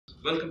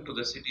welcome to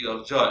the city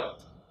of joy.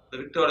 The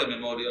Victoria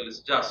Memorial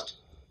is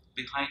just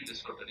behind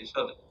this Rotary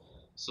Southern.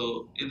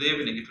 So in the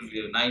evening it will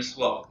be a nice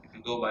walk if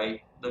you go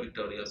by the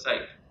Victoria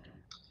side.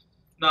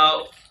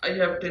 Now I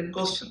have 10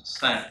 questions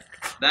and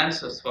the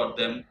answers for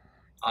them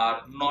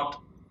are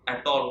not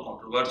at all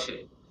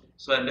controversial.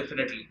 So and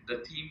definitely the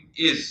theme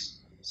is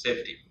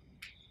safety.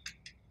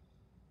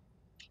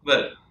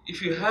 Well,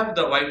 if you have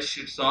the white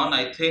sheets on,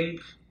 I think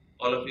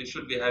all of you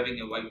should be having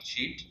a white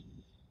sheet.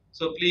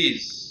 So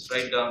please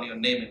write down your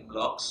name in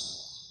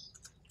blocks,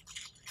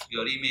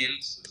 your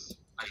emails,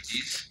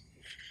 IDs,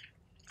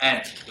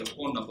 and your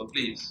phone number,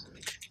 please.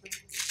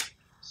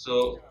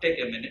 So take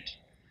a minute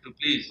to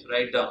please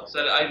write down.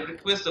 So I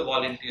request the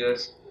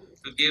volunteers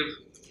to give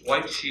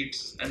white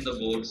sheets and the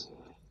boards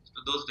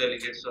to those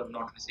delegates who have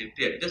not received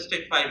yet. Just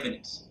take 5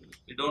 minutes.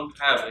 We don't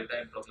have a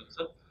time problem,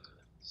 sir.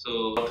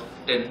 So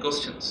 10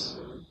 questions.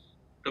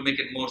 To make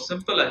it more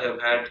simple, I have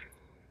had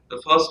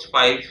the first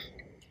 5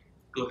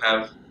 to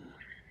have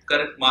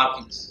correct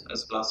markings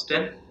as plus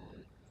 10.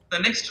 The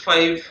next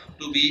 5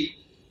 to be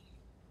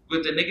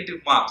with the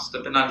negative marks.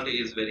 The penalty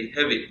is very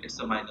heavy, it's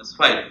a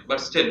 -5, but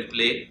still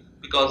play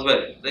because,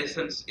 well, the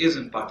essence is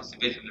in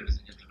participation, ladies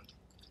and gentlemen.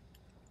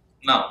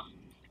 Now,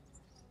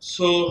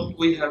 so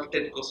we have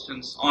 10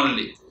 questions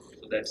only,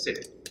 so that's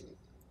it.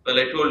 Well,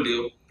 I told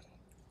you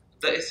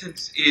the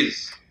essence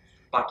is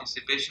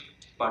participation,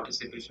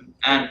 participation,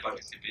 and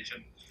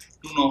participation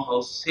to know how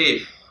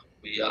safe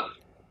we are.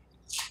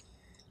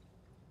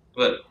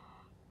 Well,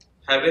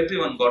 have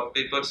everyone got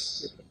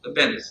papers, the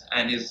pens,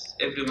 and is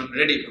everyone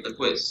ready for the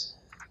quiz?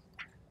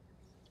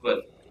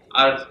 Well,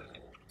 are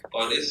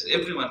or is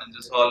everyone in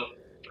this hall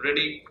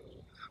ready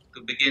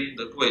to begin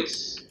the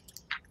quiz?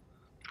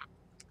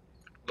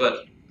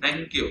 Well,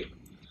 thank you.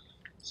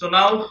 So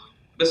now,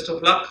 best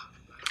of luck,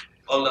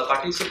 all the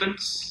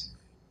participants.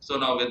 So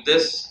now with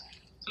this,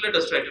 so let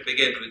us try to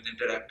begin with the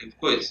interactive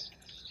quiz.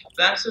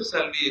 The answer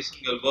shall be a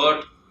single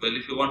word. Well,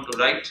 if you want to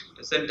write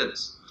a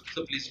sentence,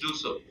 so please do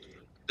so.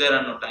 There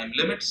are no time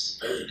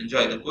limits.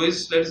 Enjoy the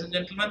quiz, ladies and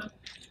gentlemen.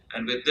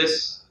 And with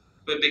this,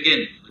 we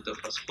begin with the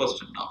first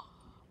question now.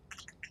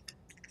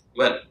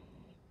 Well,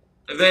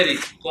 a very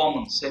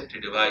common safety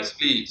device,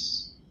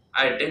 please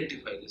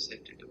identify the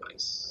safety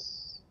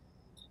device.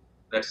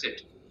 That's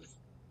it.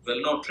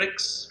 Well, no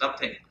tricks,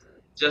 nothing.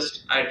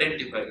 Just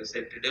identify the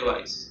safety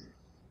device.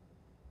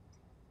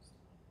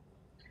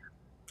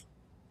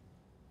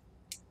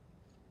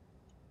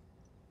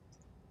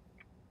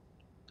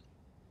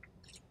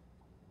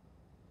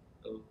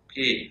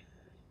 Okay.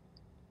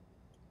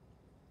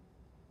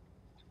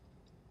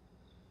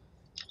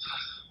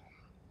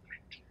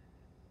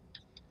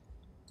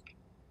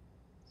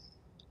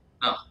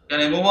 Now, can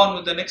I move on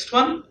with the next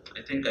one?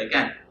 I think I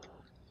can.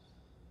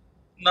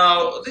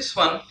 Now, this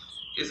one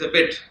is a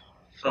bit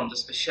from the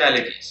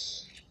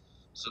specialities.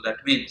 So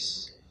that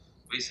means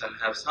we shall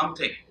have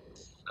something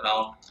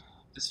around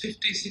this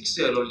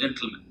 56-year-old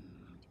gentleman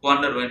who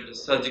underwent a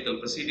surgical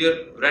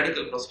procedure,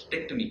 radical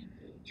prostatectomy,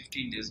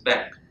 15 days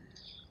back.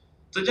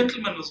 The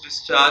gentleman was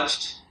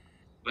discharged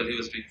while he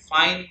was doing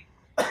fine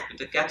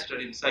with a catheter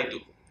in situ.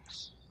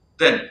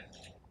 Then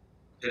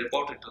he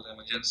reported to the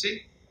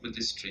emergency with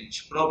this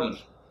strange problem.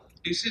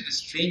 Do you see this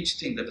strange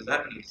thing that has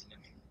happened, ladies and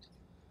gentlemen?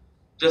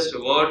 Just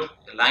a word,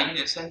 a line,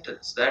 a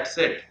sentence, that's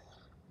it.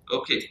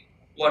 Okay,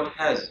 what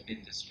has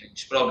been this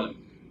strange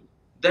problem?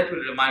 That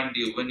will remind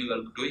you when you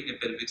are doing a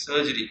pelvic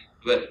surgery,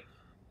 well,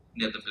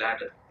 near the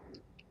bladder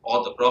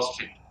or the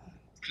prostate.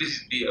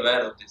 Please be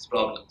aware of these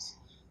problems.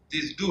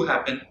 These do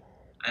happen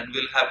and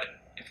will happen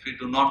if we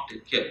do not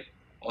take care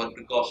or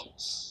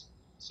precautions.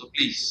 So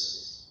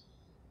please,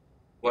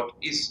 what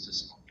is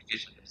this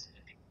complication?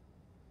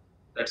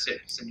 That's it.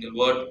 Single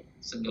word,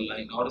 single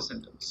line, or a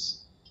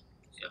sentence.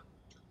 Yeah.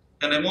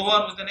 Can I move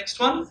on with the next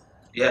one?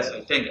 Yes,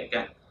 I think I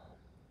can.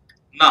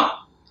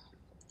 Now,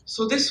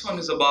 so this one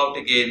is about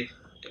again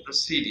a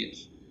procedure.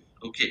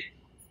 Okay.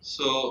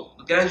 So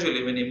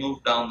gradually, when you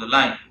move down the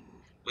line,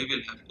 we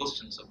will have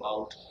questions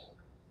about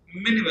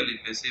minimally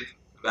invasive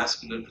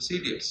vascular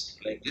procedures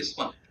like this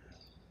one.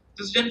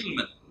 This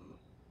gentleman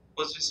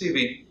was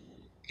receiving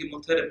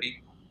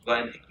chemotherapy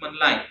via Hickman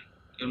line,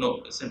 you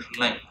know, a central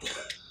line.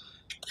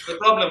 The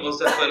problem was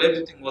that while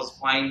everything was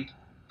fine,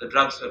 the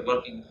drugs were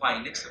working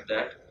fine, except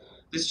that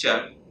this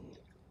chap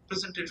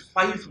presented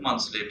 5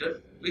 months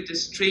later with a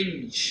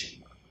strange,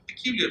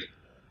 peculiar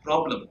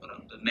problem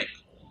around the neck.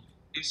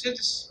 Do you see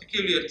this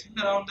peculiar thing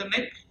around the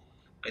neck?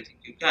 I think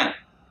you can.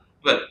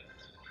 Well,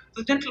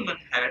 the gentleman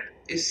had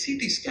a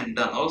CT scan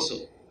done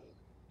also.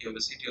 You have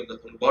a CT of the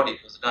whole body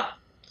was done.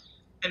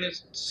 And you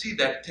see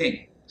that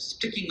thing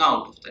sticking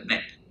out of the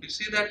neck. You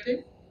see that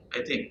thing?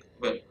 I think,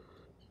 well,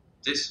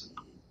 this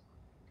one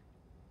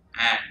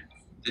and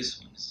this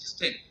one is this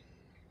thing.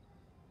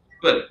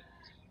 Well,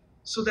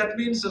 so that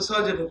means the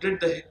surgeon who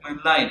did the Hickman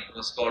line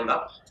was called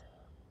up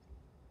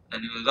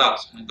and he was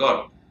asked, my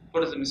God,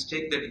 what is the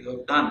mistake that you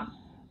have done?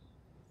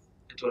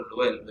 He told,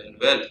 well,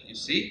 you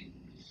see,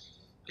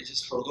 I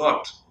just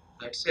forgot.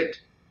 That's it.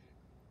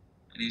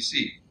 And you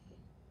see,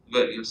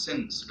 well, your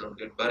sins don't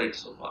get buried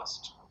so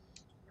fast.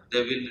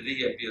 they will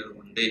reappear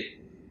one day.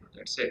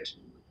 That's it.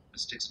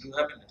 Mistakes do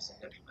happen, ladies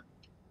and gentlemen.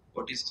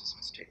 What is this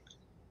mistake?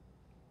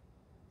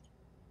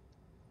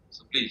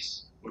 So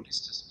please, what is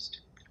this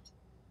mistake?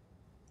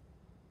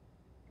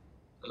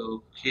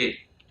 Okay.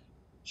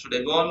 Should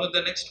I go on with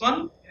the next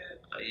one?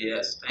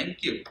 Yes,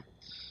 thank you.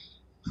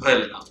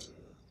 Well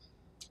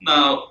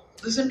now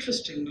this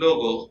interesting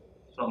logo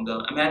from the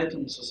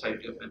American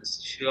Society of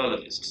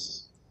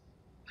Anesthesiologists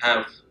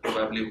have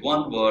probably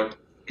one word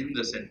in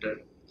the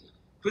center,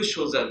 which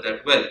shows us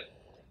that, well,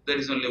 there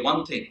is only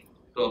one thing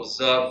to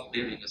observe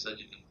during a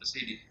surgical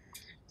proceeding,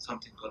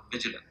 something called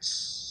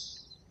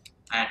vigilance.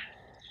 And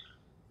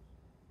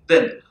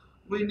then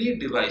we need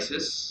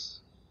devices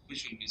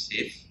which will be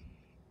safe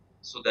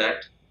so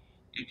that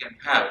you can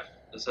have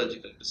the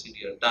surgical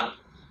procedure done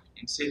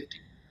in safety.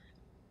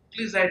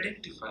 Please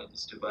identify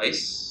this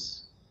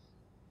device,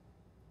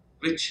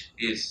 which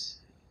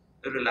is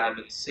a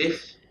reliable,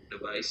 safe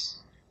device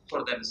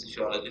for the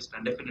anesthesiologist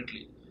and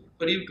definitely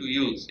for you to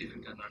use if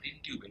you cannot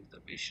intubate the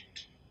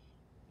patient.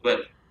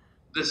 Well,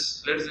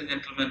 this, ladies and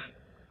gentlemen,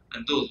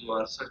 and those who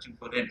are searching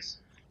for hints,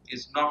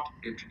 is not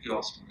a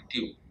tracheostomy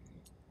tube.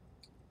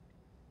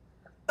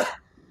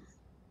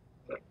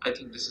 Well, I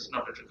think this is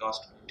not a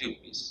tracheostomy tube,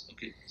 please.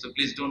 Okay, so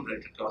please don't write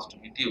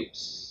tracheostomy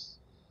tubes.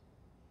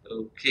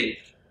 Okay,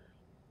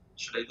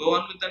 should I go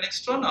on with the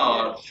next one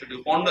or should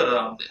you ponder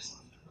around this?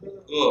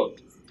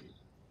 Good.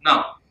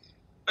 Now,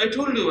 I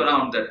told you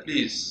around that,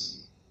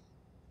 please,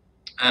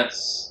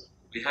 as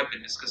we have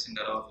been discussing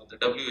around with the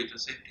WHO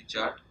safety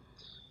chart,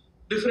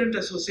 different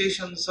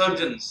associations,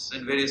 surgeons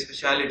in various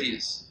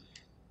specialities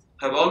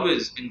have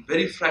always been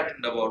very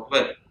frightened about,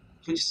 well,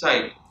 which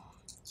side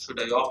should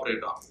I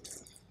operate on?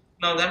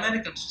 Now, the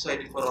American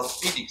Society for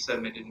Orthopedics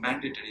have made it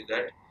mandatory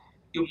that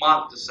you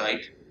mark the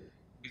site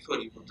before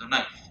you put the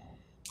knife.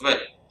 Well,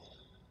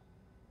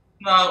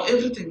 now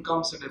everything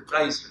comes at a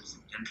price, ladies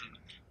and gentlemen.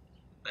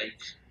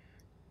 Like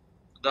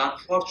the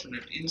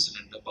unfortunate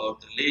incident about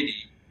the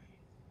lady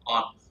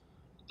on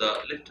the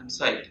left hand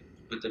side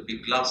with the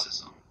big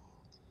glasses on.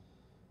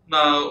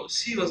 Now,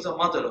 she was the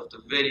mother of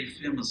the very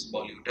famous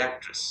Bollywood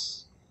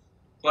actress,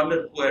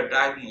 wonder who had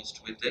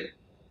diagnosed with a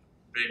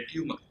brain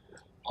tumor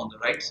on the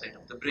right side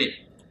of the brain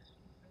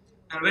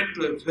and went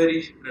to a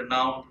very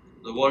renowned,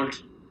 the world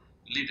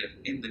leader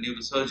in the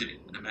neurosurgery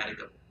in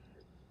America.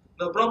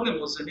 The problem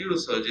was the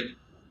neurosurgeon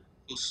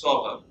who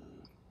saw her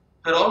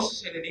had also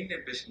seen an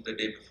Indian patient the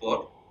day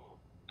before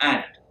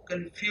and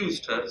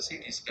confused her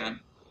CT scan,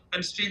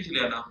 and strangely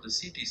enough the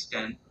CT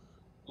scan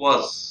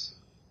was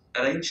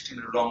arranged in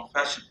a wrong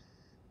fashion.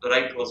 The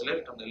right was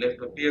left and the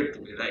left appeared to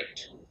be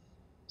right.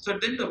 So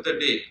at the end of the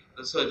day,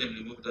 the surgeon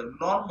removed the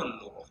normal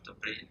lobe of the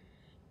brain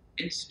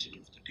instead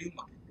of the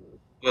tumor.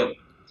 Well,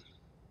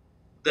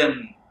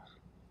 then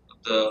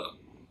the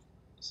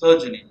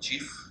surgeon in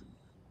chief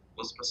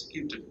was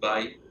prosecuted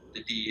by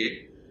the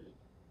DA.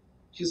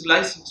 His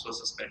license was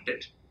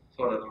suspended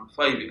for around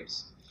 5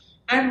 years.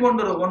 And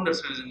wonder of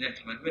wonders, ladies and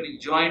gentlemen, when he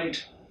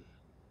joined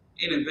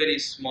in a very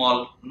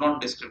small,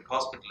 nondescript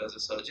hospital as a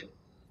surgeon,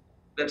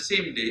 that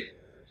same day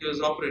he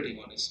was operating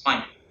on his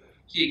spine.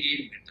 He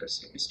again made that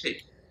same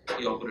mistake.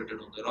 He operated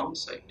on the wrong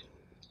side.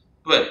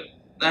 Well,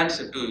 the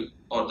answer to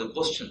or the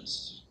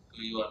questions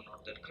to you are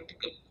not that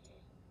critical.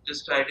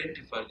 Just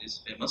identify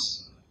this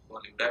famous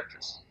Bollywood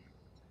actress.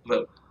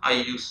 Well,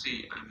 you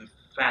see, I'm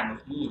a fan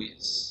of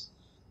movies,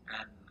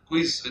 and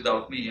quiz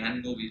without me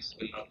and movies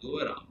will not go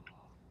around.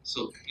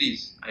 So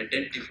please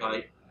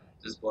identify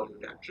this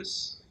Bollywood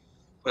actress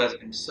who has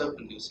been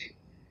circled, you see.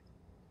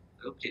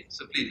 Okay,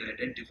 so please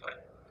identify.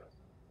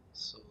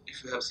 So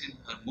if you have seen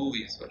her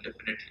movies, well,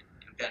 definitely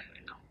you can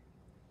by now.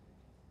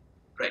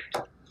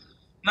 Right.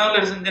 Now,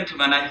 ladies and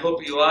gentlemen, I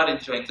hope you are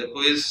enjoying the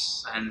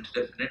quiz, and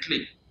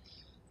definitely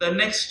the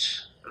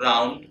next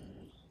round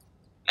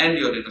and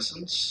your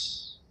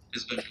innocence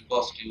is going to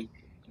cost you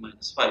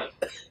 -5.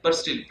 But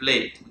still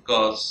play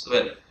because,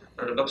 well,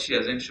 Dr. Bakshi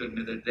has ensured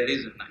me that there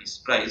is a nice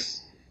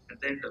prize at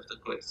the end of the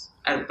quiz,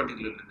 and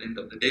particularly at the end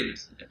of the day,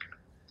 ladies and gentlemen.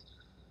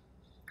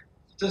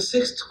 The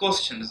sixth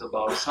question is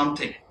about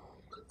something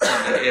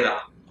in the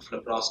era of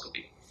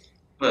laparoscopy.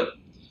 Well,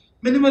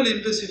 minimal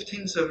invasive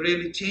things have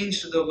really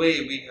changed the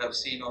way we have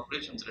seen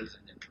operations, ladies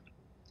and gentlemen.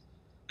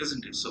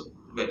 Isn't it so?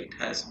 Well, it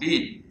has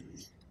been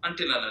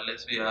until and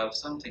unless we have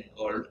something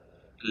called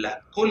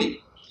lab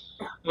coli.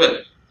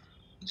 Well,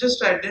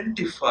 just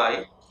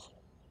identify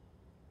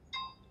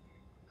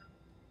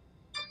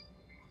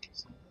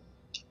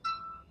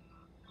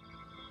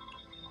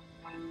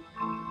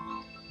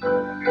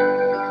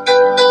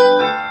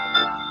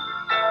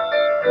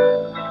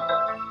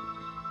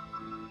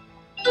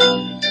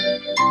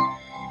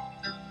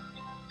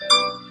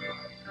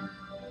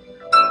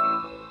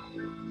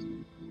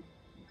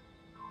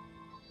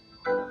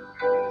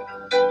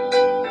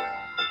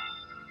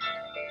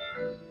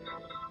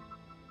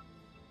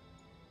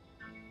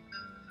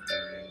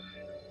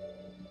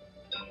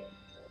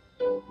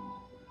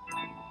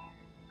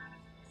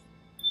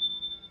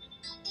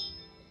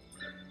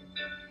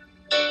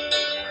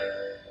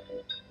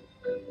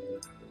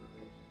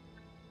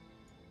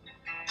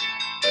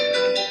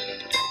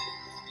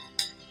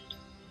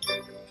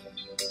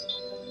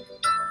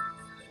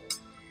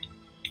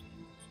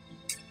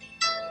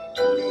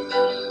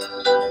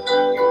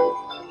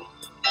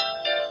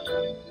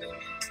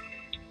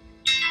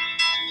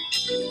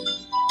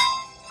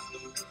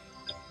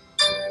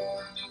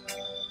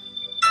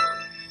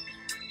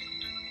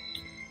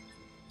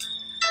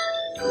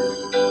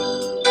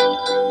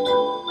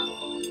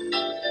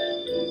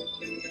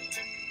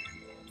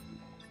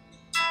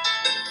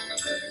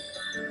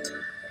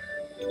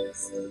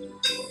Okay,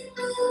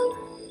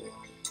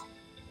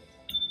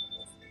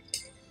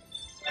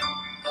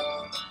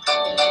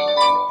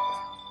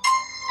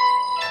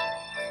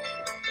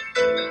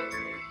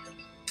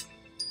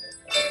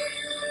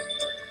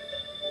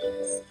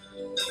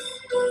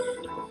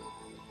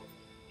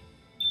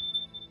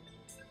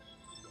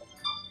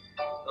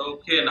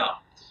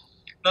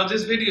 now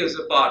this video is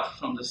apart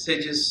from the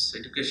SAGES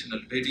educational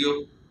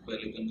video. Well,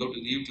 you can go to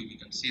the YouTube, you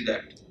can see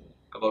that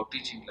about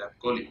teaching lab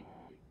coding.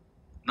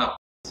 Now,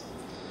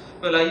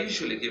 well, I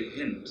usually give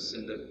hints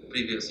in the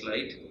previous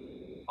slide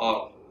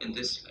or in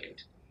this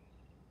slide.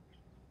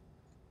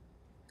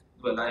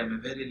 Well, I am a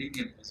very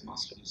lenient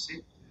master, you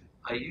see.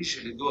 I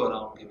usually go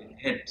around giving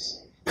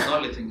hints. The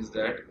only thing is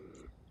that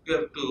you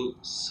have to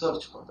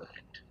search for the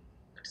hint.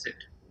 That's it.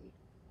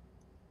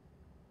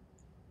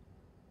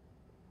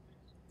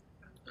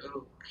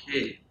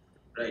 Okay,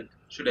 right.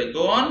 Should I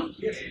go on?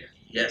 Yes.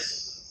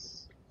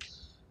 Yes.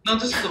 Now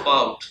this is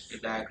about a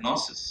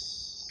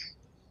diagnosis.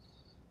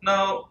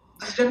 Now,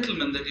 this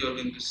gentleman that you are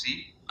going to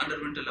see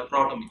underwent a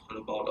laparotomy for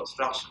a bowel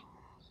obstruction.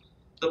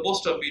 The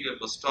post-op period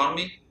was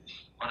stormy,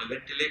 on a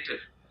ventilator,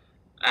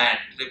 and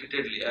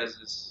repeatedly,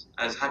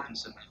 as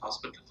happens in my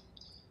hospital.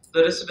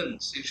 The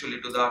residents usually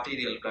do the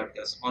arterial blood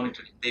gas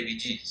monitoring, the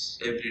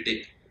ABGs, every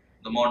day,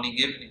 the morning,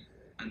 evening,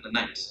 and the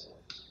nights.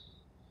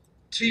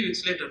 3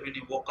 weeks later, when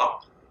he woke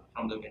up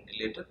from the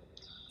ventilator,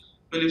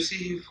 well, you see,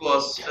 he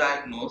was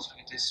diagnosed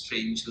with a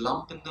strange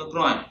lump in the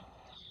groin.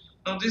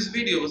 Now, this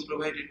video was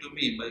provided to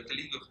me by a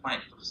colleague of mine,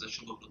 Professor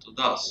Shubhabrata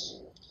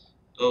Das.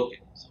 Okay,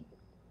 so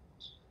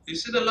you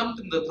see the lump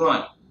in the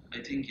groin?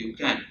 I think you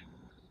can.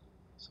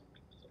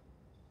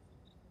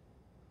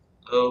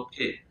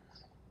 Okay,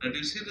 now do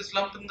you see this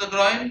lump in the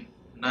groin?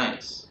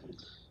 Nice.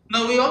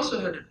 Now, we also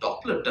had a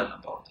Doppler done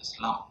about this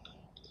lump.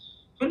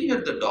 When we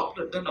had the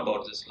Doppler done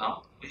about this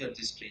lump, we had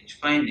this strange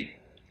finding.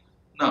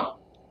 Now,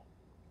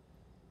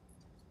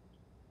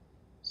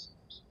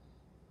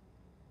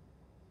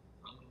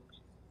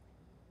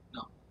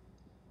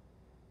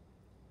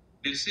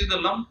 do you see the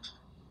lump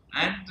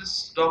and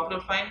this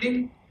Doppler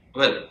finding?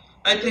 Well,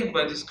 I think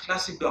by this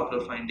classic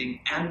Doppler finding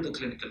and the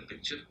clinical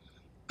picture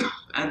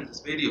and this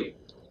video,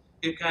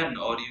 you can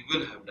or you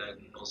will have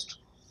diagnosed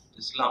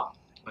this lump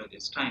by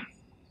this time.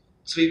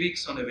 3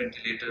 weeks on a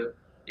ventilator,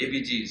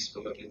 ABGs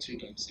probably 3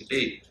 times a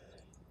day.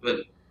 Well,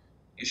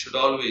 you should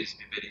always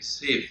be very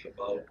safe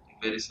about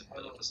a very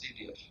simple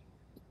procedure.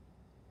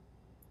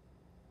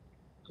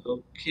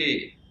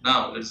 Okay,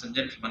 now ladies and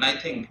gentlemen, I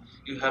think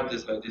you have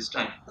this by this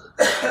time.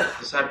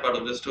 The sad part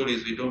of the story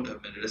is we don't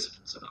have many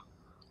residents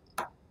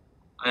around.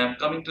 I am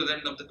coming to the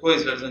end of the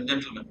quiz, ladies and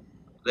gentlemen.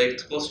 The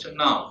eighth question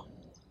now.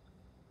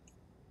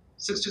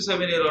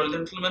 67-year-old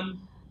gentleman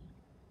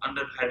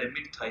had a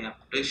mid-thigh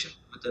amputation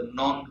with a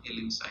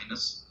non-healing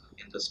sinus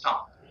in the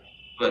stump.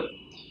 Well,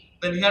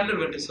 then he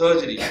underwent a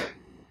surgery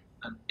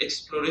and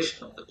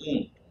exploration of the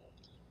wound.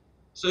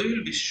 So he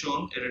will be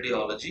shown a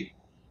radiology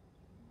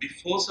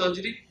before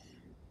surgery,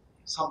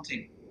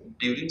 something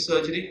during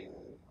surgery,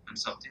 and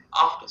something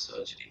after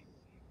surgery.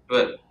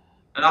 Well,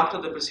 and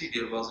after the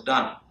procedure was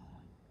done,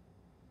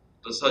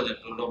 the surgeon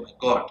told, oh my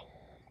God.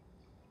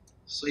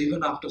 So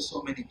even after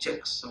so many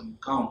checks and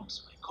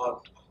counts, my God,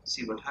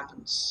 see what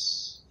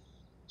happens.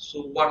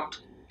 So what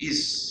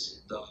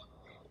is the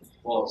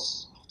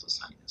cause of the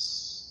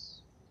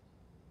sinus?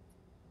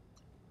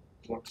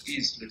 What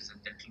is, ladies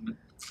and gentlemen,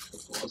 the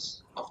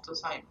cause of the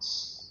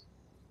sinus?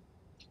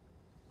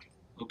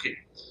 Okay.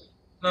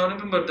 Now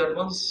remember that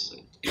once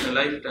in a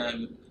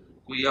lifetime,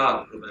 we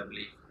are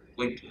probably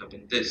going to have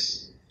in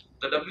this.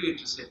 The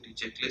WHO safety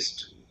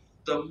checklist,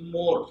 the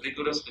more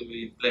rigorously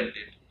we implement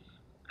it,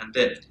 and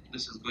then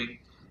this is going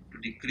to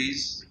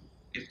decrease,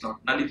 if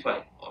not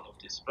nullify, all of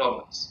these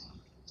problems.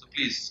 So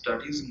please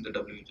start using the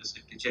WHO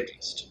safety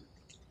checklist.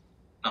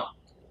 Now,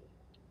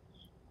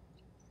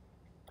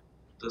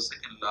 the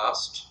second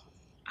last,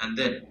 and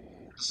then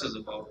this is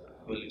about,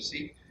 well, you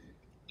see,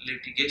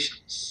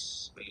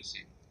 litigations, well, you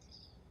see.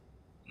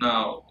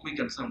 Now, we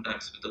can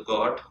sometimes be the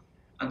God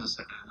and the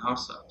Satan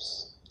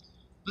ourselves.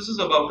 This is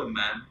about a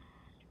man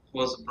who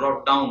was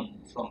brought down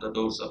from the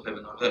doors of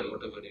heaven or hell,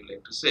 whatever you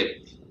like to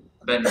say,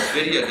 when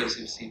very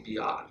aggressive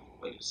CPR.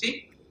 Well, you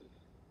see,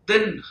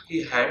 then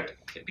he had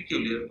a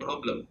peculiar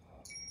problem.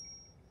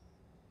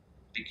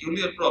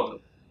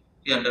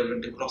 He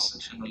underwent a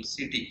cross-sectional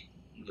CT.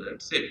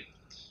 That's it.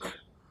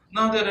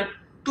 Now there are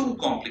two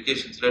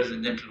complications, ladies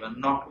and gentlemen,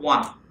 not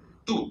one,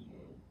 two.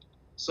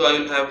 So I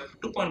will have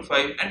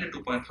 2.5 and a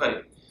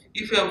 2.5.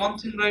 If you have one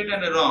thing right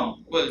and a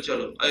wrong, well,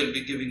 chalo, I will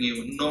be giving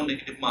you no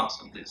negative marks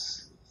on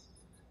this.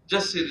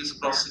 Just see this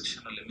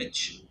cross-sectional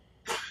image.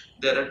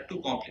 There are two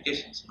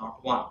complications,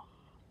 not one.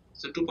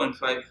 So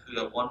 2.5 if you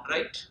have one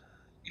right.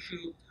 If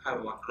you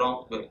have one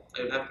wrong, well,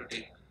 I will have to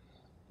take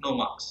no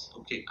marks.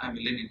 Okay, I am a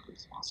lenient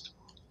quiz master.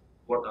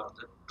 What are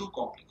the two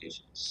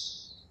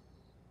complications?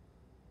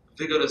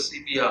 Vigorous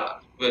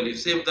CPR. Well, you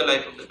saved the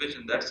life of the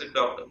patient, that's it,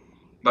 doctor.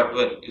 But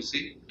well, you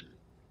see,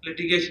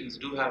 litigations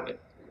do happen.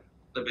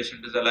 The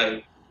patient is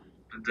alive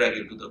to drag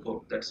you to the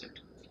court, that's it.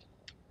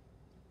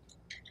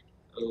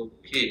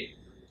 Okay.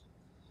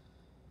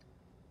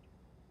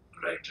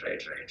 Right.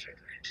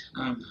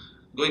 Now I'm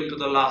going to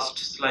the last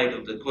slide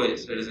of the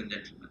quiz, ladies and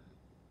gentlemen.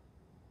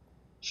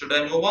 Should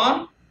I move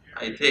on?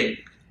 I think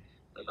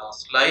the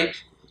last slide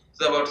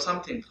is about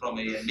something from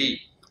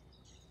A&E.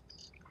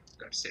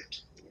 That's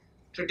it.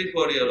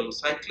 34-year-old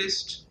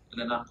cyclist in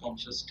an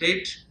unconscious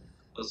state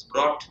was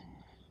brought.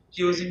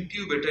 He was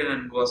intubated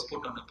and was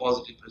put on a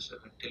positive pressure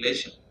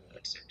ventilation.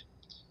 That's it.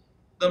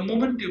 The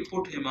moment you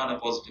put him on a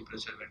positive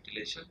pressure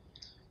ventilation,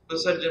 the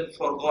surgeon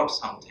forgot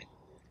something.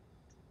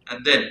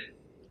 And then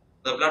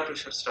the blood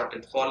pressure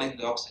started falling,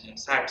 the oxygen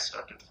sat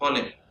started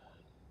falling.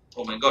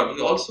 Oh my God,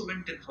 he also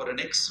went in for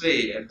an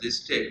X-ray at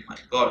this stage. My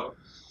God.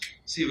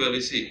 See, well, you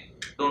see,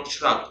 don't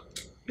shrug.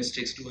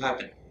 Mistakes do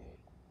happen.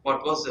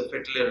 What was the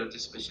fatal error?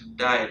 This patient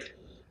died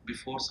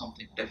before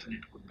something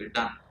definite could be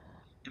done.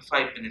 In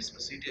 5 minutes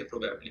procedure,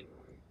 probably.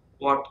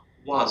 What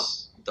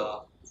was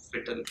the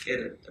fatal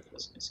error that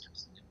was missed?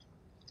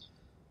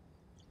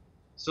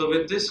 So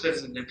with this,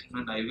 ladies and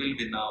gentlemen, I will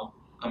be now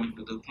coming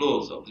to the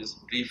close of this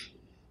brief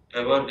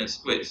awareness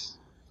quiz.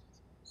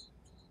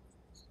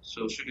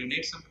 So should you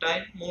need some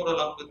time more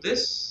along with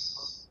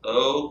this?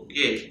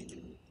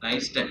 Okay,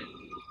 nice done.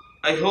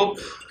 I hope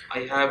I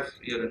have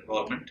your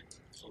involvement.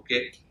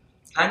 Okay,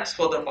 thanks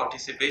for the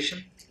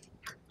participation.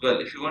 Well,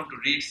 if you want to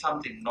read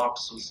something not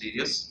so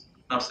serious,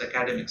 not so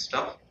academic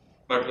stuff,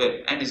 but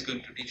well, and is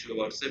going to teach you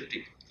about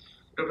safety.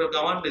 Dr.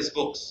 Gawande's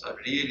books are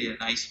really a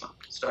nice one.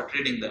 Start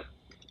reading them.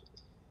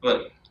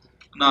 Well,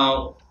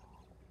 now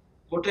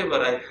whatever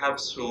I have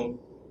shown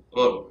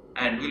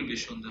and will be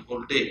shown the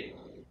whole day,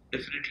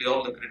 definitely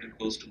all the credit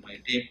goes to my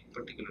team,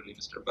 particularly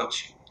Mr.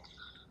 Bakshi.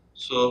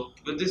 So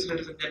with this,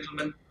 ladies and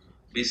gentlemen,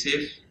 be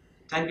safe.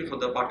 Thank you for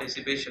the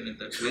participation in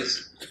the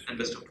quiz and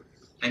best of luck.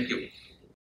 Thank you.